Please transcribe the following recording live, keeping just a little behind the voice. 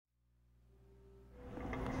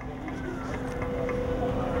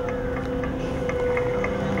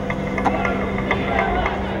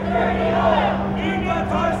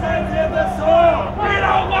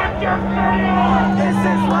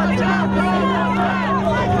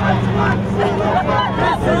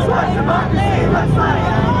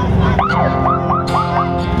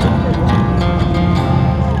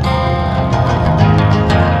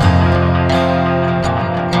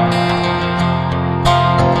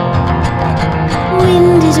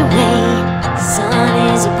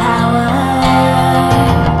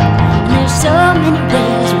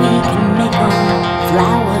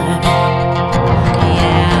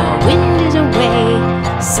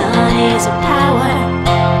flower.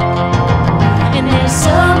 And there's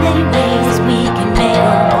so many ways we can make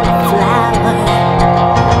a flower.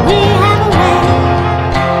 We have a way.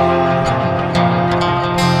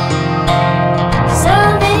 So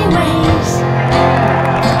many ways.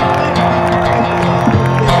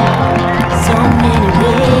 So many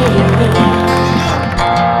ways.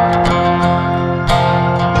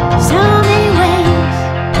 So many ways.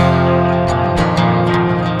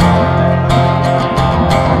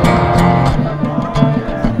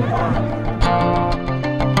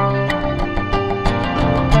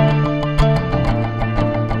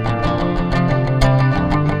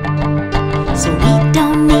 So we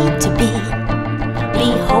don't need to be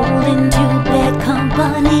beholden to bad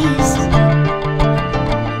companies,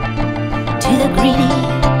 to the greedy.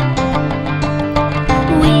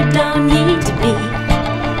 We don't need to be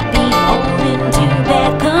beholden to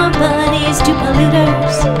bad companies, to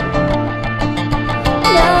polluters.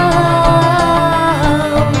 No,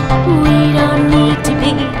 we don't need to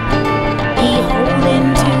be beholden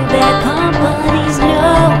to bad companies no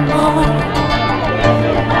more.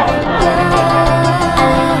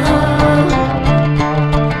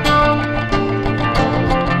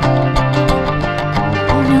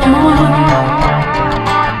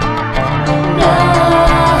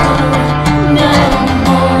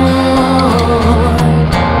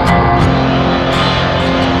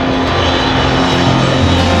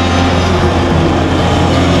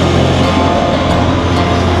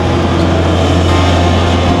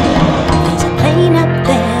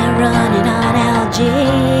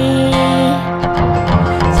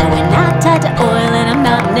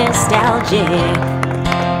 Nostalgic.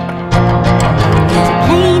 There's a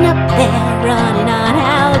plane up there running on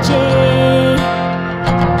algae.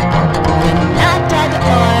 We're not tied to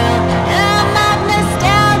oil, and I'm not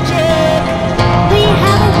nostalgic. We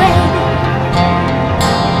have a way.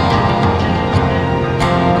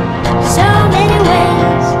 So many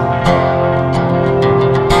ways.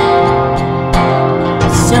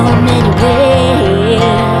 So many ways.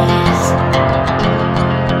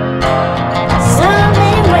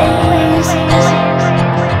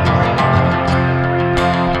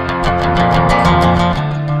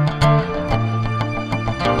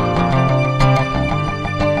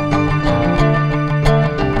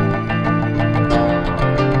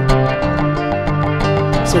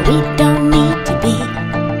 So we don't need to be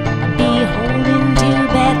beholden to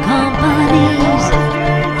bad companies,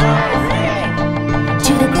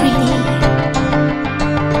 to the greedy.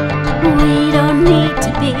 We don't need to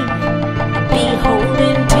be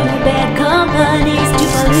beholden to bad companies, to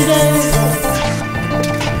polluters.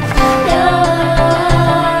 No,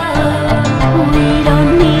 we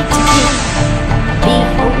don't need to be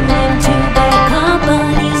beholden to bad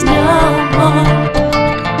companies no more.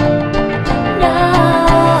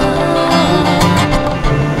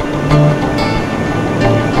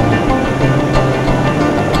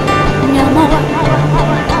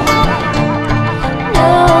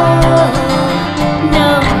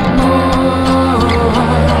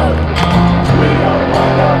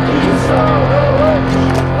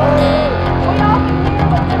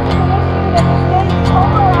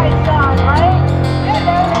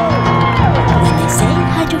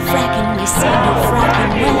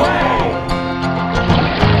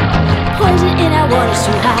 Water's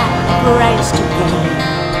too high, price to pay.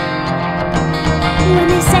 When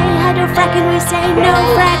they say hydro-fracking, we say no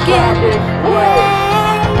fracking. Way.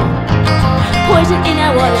 Poison in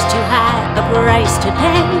our water's too high, a price to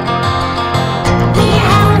pay. We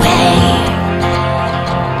have a way.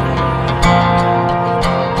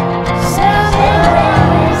 So many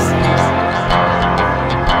ways.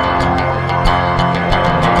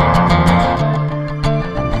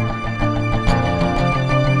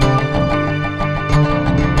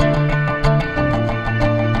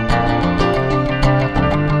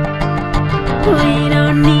 We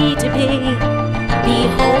don't need to be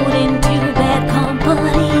beholden to bad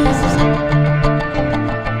companies,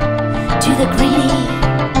 to the greedy.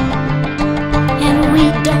 And we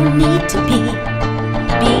don't need to be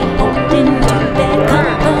beholden to bad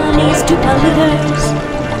companies, to polluters.